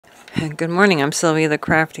Good morning, I'm Sylvia the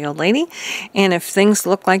Crafty Old Lady, and if things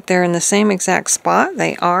look like they're in the same exact spot,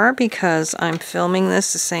 they are, because I'm filming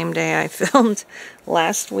this the same day I filmed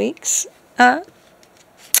last week's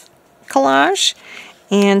collage,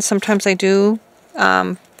 and sometimes I do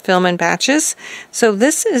film in batches. So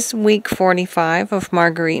this is week 45 of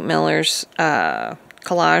Margarete Miller's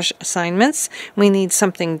collage assignments. We need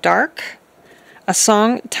something dark, a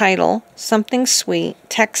song title, something sweet,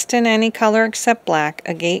 text in any color except black,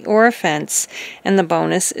 a gate or a fence, and the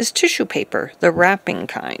bonus is tissue paper, the wrapping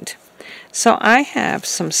kind. So I have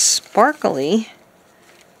some sparkly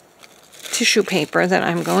tissue paper that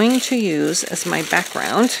I'm going to use as my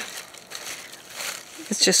background.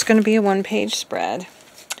 It's just going to be a one-page spread.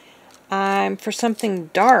 For something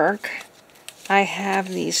dark, I have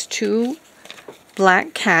these two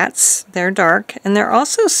black cats. They're dark and they're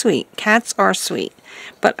also sweet. Cats are sweet.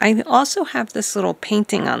 But I also have this little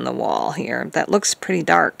painting on the wall here that looks pretty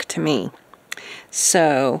dark to me.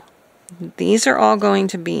 So these are all going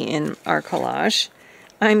to be in our collage.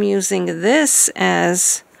 I'm using this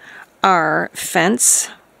as our fence.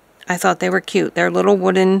 I thought they were cute. They're little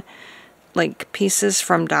wooden like pieces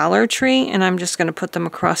from Dollar Tree, and I'm just going to put them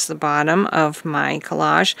across the bottom of my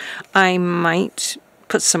collage. I might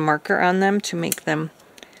put some marker on them to make them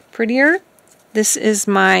prettier. This is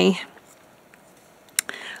my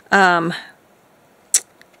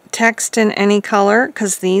text in any color,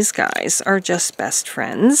 because these guys are just best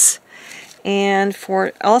friends. And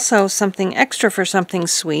for also something extra for something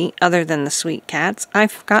sweet, other than the sweet cats,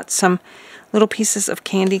 I've got some little pieces of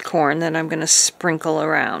candy corn that I'm going to sprinkle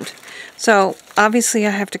around. So obviously I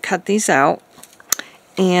have to cut these out,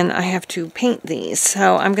 and I have to paint these.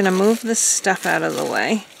 So I'm going to move this stuff out of the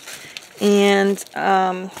way. And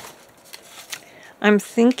I'm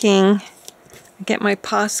thinking get my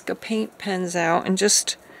Posca paint pens out and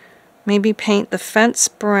just maybe paint the fence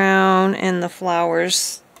brown and the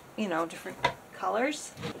flowers, you know, different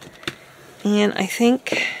colors. And I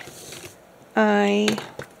think I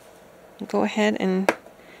go ahead and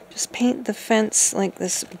just paint the fence like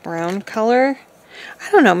this brown color. I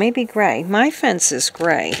don't know, maybe gray. My fence is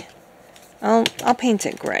gray. I'll paint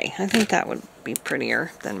it gray. I think that would be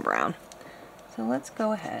prettier than brown. So let's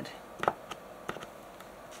go ahead.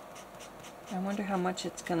 I wonder how much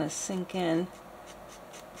it's going to sink in.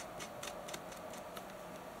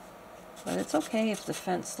 But it's okay if the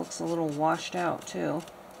fence looks a little washed out too,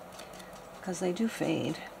 because they do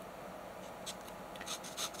fade.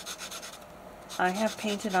 I have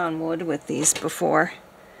painted on wood with these before,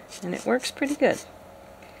 and it works pretty good.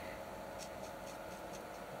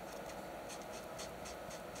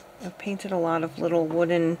 I've painted a lot of little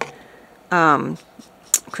wooden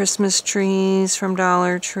Christmas trees from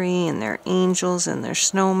Dollar Tree, and their angels and their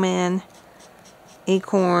snowmen,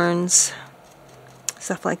 acorns,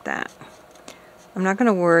 stuff like that. I'm not going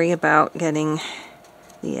to worry about getting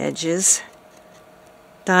the edges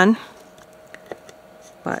done,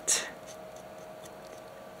 but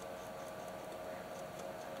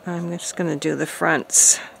I'm just going to do the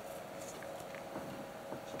fronts.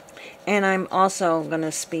 And I'm also going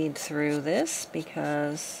to speed through this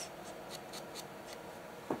because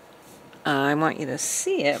I want you to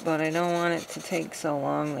see it, but I don't want it to take so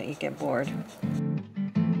long that you get bored.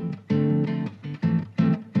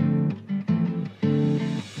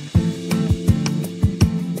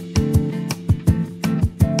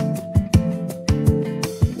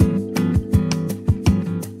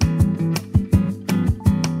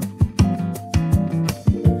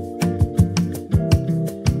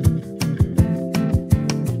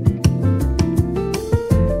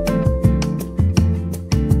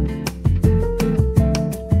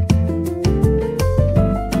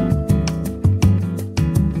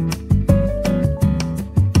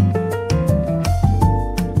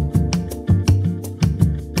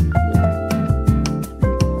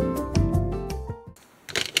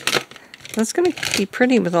 It's going to be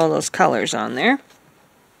pretty with all those colors on there.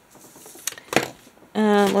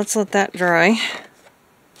 Let's let that dry.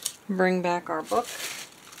 Bring back our book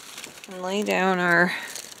and lay down our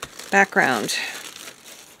background.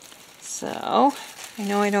 So, I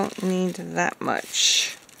know I don't need that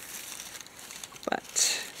much,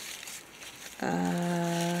 but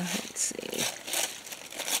let's see.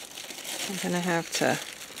 I'm going to have to,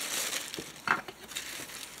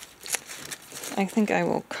 I think I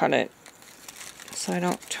will cut it so I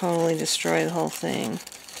don't totally destroy the whole thing.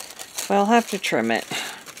 But I'll have to trim it.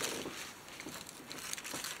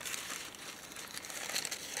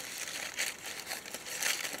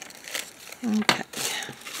 Okay.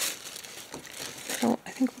 So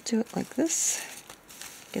I think we'll do it like this.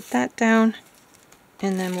 Get that down,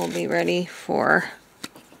 and then we'll be ready for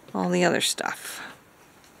all the other stuff.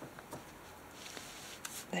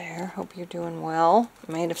 There, hope you're doing well.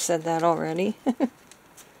 I might have said that already. It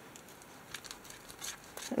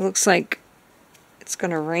looks like it's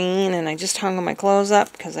going to rain, and I just hung my clothes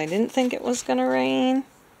up because I didn't think it was going to rain.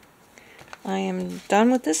 I am done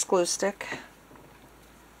with this glue stick.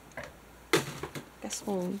 Guess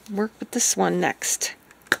we'll work with this one next.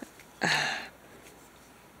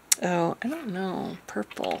 Oh, I don't know.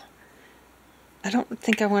 Purple. I don't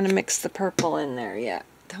think I want to mix the purple in there yet.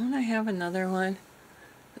 Don't I have another one?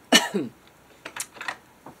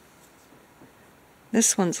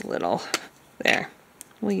 This one's little. There.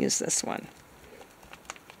 We'll use this one.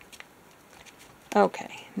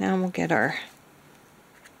 Okay, now we'll get our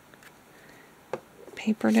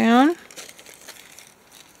paper down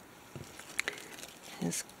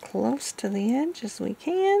as close to the edge as we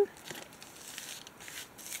can.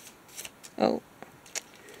 Oh,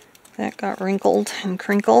 that got wrinkled and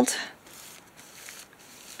crinkled.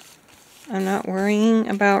 I'm not worrying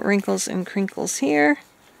about wrinkles and crinkles here.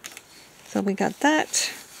 So we got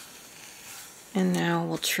that. And now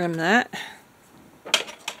we'll trim that.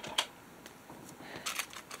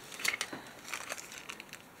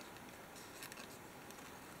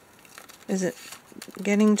 Is it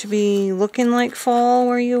getting to be looking like fall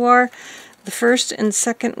where you are? The first and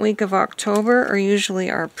second week of October are usually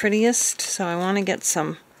our prettiest, so I want to get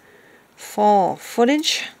some fall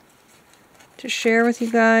footage to share with you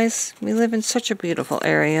guys. We live in such a beautiful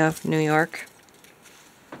area of New York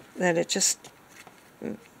that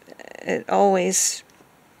it always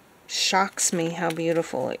shocks me how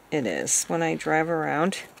beautiful it is when I drive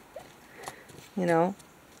around. You know,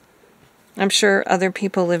 I'm sure other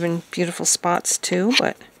people live in beautiful spots too,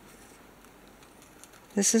 but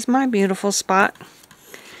this is my beautiful spot.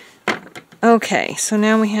 Okay, so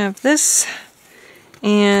now we have this,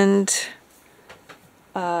 and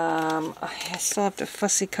I still have to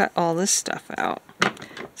fussy cut all this stuff out.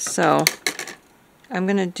 So I'm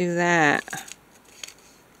going to do that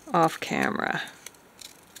off camera,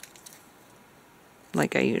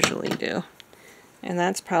 like I usually do. And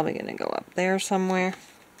that's probably going to go up there somewhere.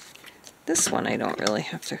 This one I don't really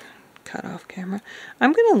have to cut off camera.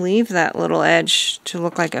 I'm going to leave that little edge to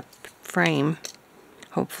look like a frame,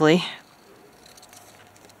 hopefully.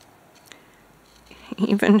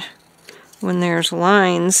 Even when there's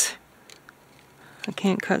lines, I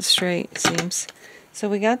can't cut straight, it seems. So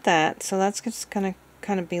we got that. So that's just going to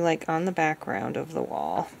kind of be like on the background of the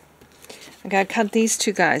wall. I got to cut these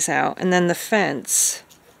two guys out, and then the fence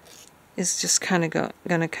is just kind of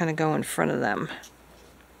going to go in front of them.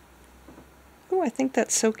 Oh, I think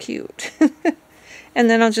that's so cute. And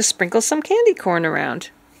then I'll just sprinkle some candy corn around.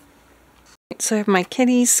 So I have my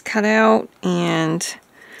kitties cut out, and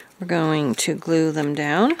we're going to glue them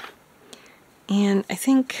down. And I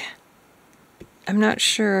think, I'm not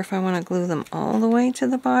sure if I want to glue them all the way to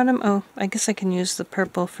the bottom. Oh, I guess I can use the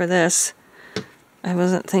purple for this. I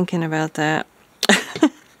wasn't thinking about that.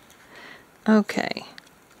 Okay,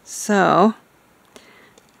 so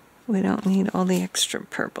we don't need all the extra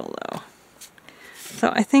purple though.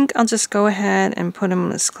 So I think I'll just go ahead and put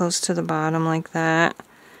them as close to the bottom like that.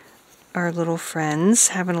 Our little friends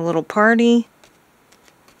having a little party.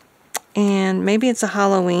 And maybe it's a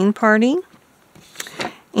Halloween party.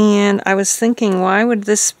 And I was thinking, why would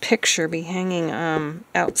this picture be hanging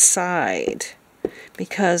outside?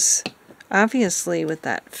 Because obviously with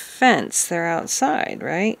that fence, they're outside,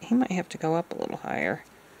 right? He might have to go up a little higher.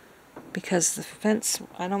 Because the fence,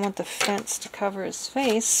 I don't want the fence to cover his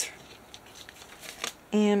face.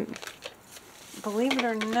 And believe it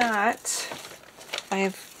or not,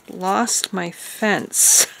 I've lost my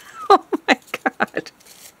fence. Oh my god.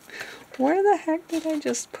 Where the heck did I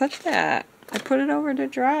just put that? I put it over to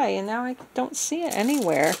dry, and now I don't see it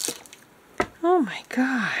anywhere. Oh my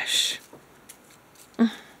gosh.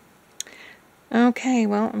 Okay,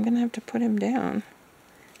 well, I'm going to have to put him down.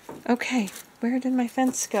 Okay, where did my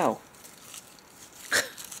fence go? Oh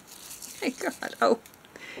my god. Oh,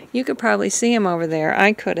 you could probably see him over there.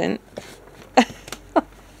 I couldn't. Oh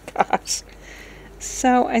gosh.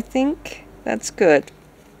 So I think that's good.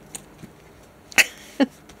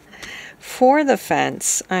 For the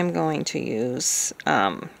fence, I'm going to use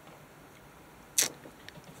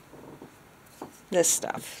this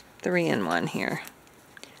stuff, 3-in-1 here.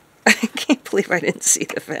 I can't believe I didn't see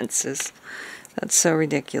the fences. That's so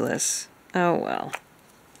ridiculous. Oh well.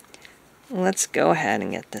 Let's go ahead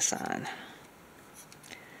and get this on.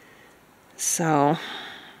 So,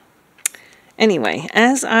 anyway,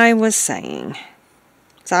 as I was saying,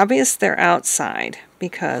 it's obvious they're outside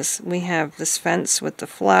because we have this fence with the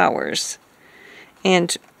flowers.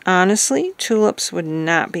 And honestly, tulips would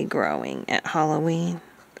not be growing at Halloween.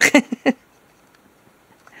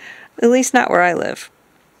 At least not where I live.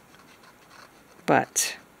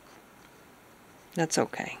 But that's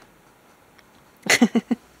okay.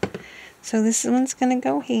 So this one's going to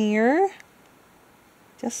go here.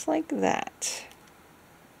 Just like that.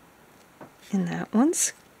 And that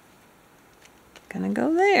one's going to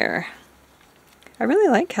go there. I really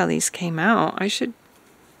like how these came out. I should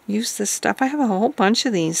use this stuff. I have a whole bunch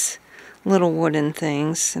of these little wooden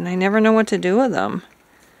things, and I never know what to do with them.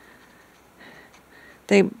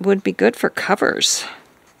 They would be good for covers.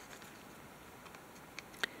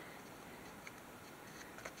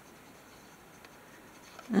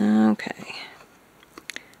 Okay.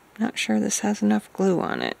 Not sure this has enough glue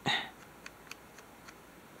on it.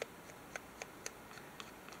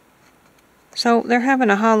 So they're having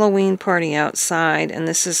a Halloween party outside, and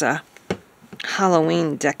this is a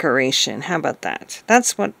Halloween decoration. How about that?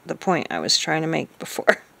 That's what the point I was trying to make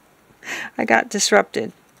before. I got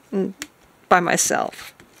disrupted by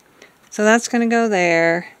myself. So that's going to go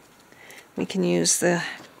there. We can use the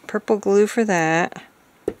purple glue for that.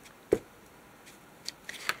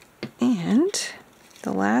 And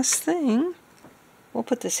the last thing, we'll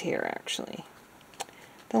put this here actually.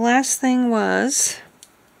 The last thing was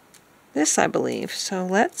this, I believe. So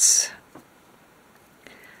let's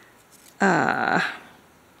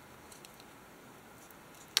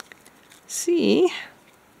see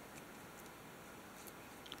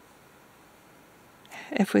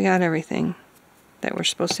if we got everything that we're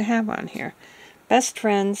supposed to have on here. Best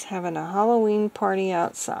friends having a Halloween party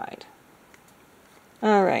outside.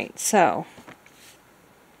 Alright, so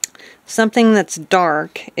something that's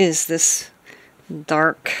dark is this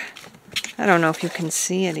dark, I don't know if you can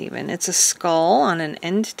see it even. It's a skull on an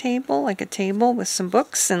end table, like a table with some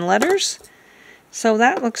books and letters. So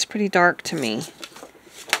that looks pretty dark to me.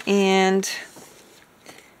 And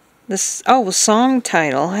this, oh, a song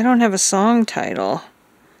title. I don't have a song title.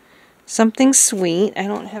 Something Sweet. I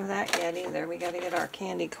don't have that yet either. We got to get our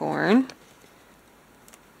candy corn.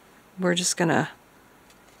 We're just going to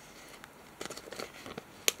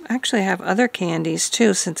actually have other candies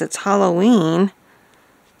too, since it's Halloween.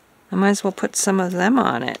 I might as well put some of them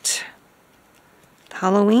on it.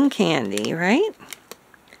 Halloween candy, right?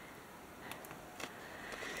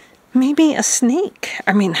 Maybe a snake.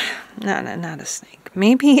 I mean, not a snake.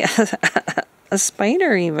 Maybe a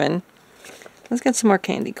spider even. Let's get some more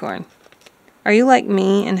candy corn. Are you like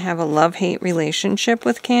me and have a love-hate relationship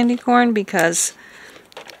with candy corn? Because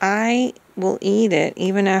I will eat it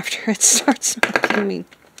even after it starts making me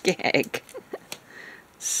gag.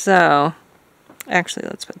 So, actually,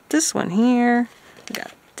 let's put this one here. We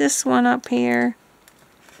got this one up here.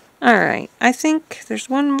 Alright, I think there's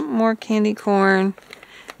one more candy corn.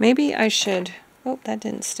 Maybe I should... Oh, that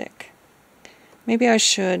didn't stick. Maybe I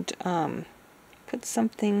should put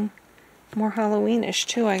something more Halloweenish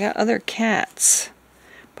too. I got other cats,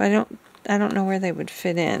 but I don't know where they would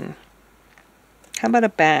fit in. How about a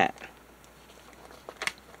bat?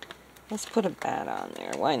 Let's put a bat on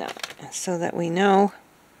there. Why not? So that we know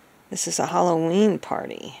this is a Halloween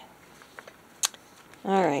party.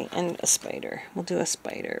 Alright, and a spider. We'll do a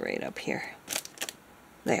spider right up here.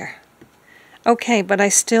 There. Okay, but I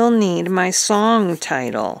still need my song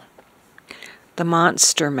title. The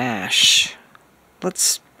Monster Mash.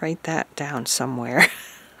 Let's write that down somewhere.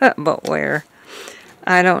 But where?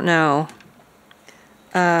 I don't know.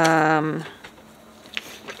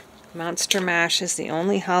 Monster Mash is the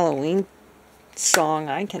only Halloween song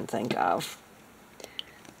I can think of.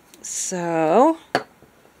 So,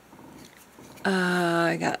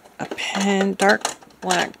 I got a pen, dark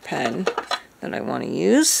black pen that I want to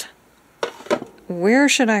use. Where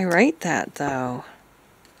should I write that, though?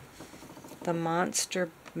 The Monster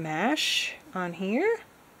Mash on here?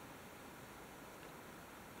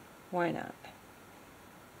 Why not?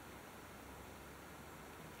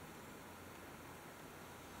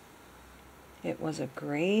 It was a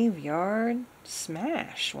graveyard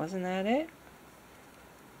smash, wasn't that it?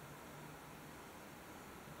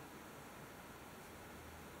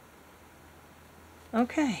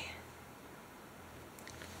 Okay.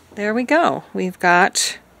 There we go. We've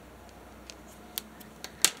got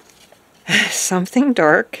something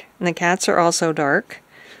dark, and the cats are also dark.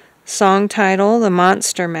 Song title, The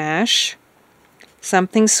Monster Mash.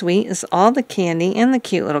 Something Sweet is all the candy and the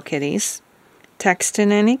cute little kitties. Text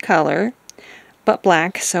in any color, but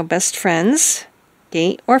black, so best friends,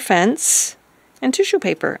 gate or fence, and tissue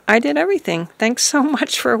paper. I did everything. Thanks so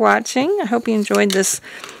much for watching. I hope you enjoyed this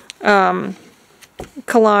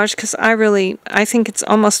collage, because I think it's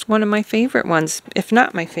almost one of my favorite ones, if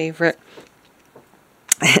not my favorite.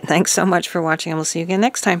 Thanks so much for watching, and we'll see you again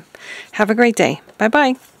next time. Have a great day.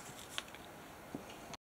 Bye-bye.